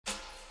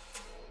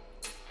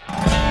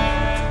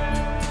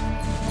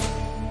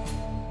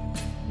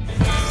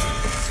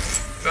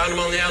found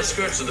him on the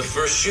outskirts of the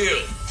First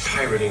Shield,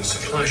 pirating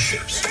supply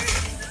ships.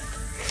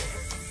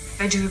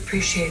 I do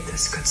appreciate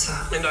this, good sir.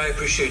 And I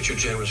appreciate your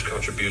generous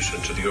contribution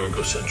to the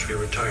Orgo Century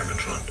Retirement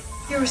Fund.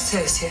 Your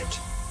associate,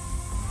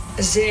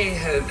 a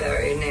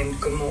Zehoberry named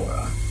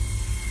Gamora.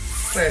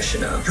 Where is she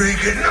now? You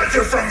ain't getting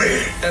nothing from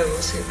me! Oh, we'll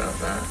see about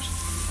that.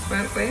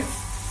 Won't we?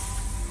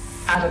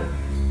 Adam.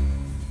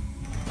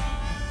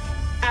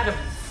 Adam.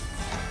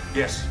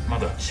 Yes,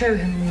 Mother. Show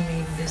him we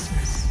mean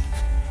business.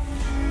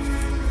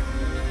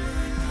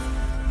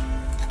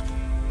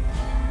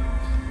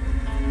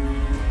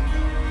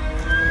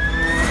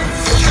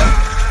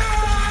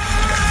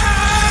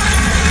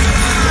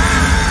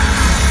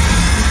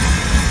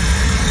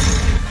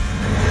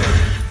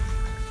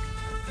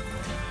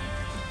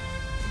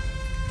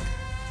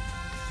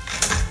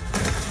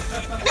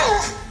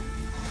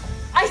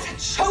 I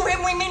said show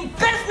him we mean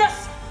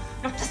business,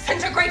 not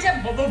disintegrate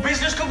him. What more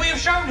business could we have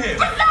shown him?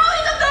 But now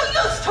he's of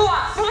no use to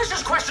us. Well, let's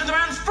just question the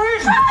man's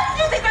friend. Friend?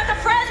 You think that's a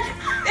friend?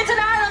 It's an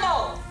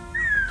animal.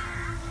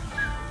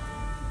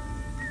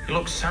 He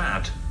looks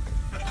sad.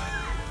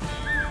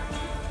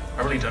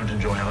 I really don't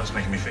enjoy how that's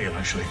making me feel,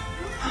 actually.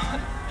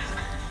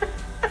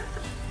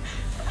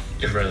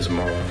 Your friend's a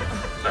moron.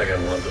 I got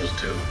one of those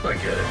too. I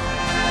get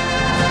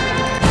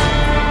it.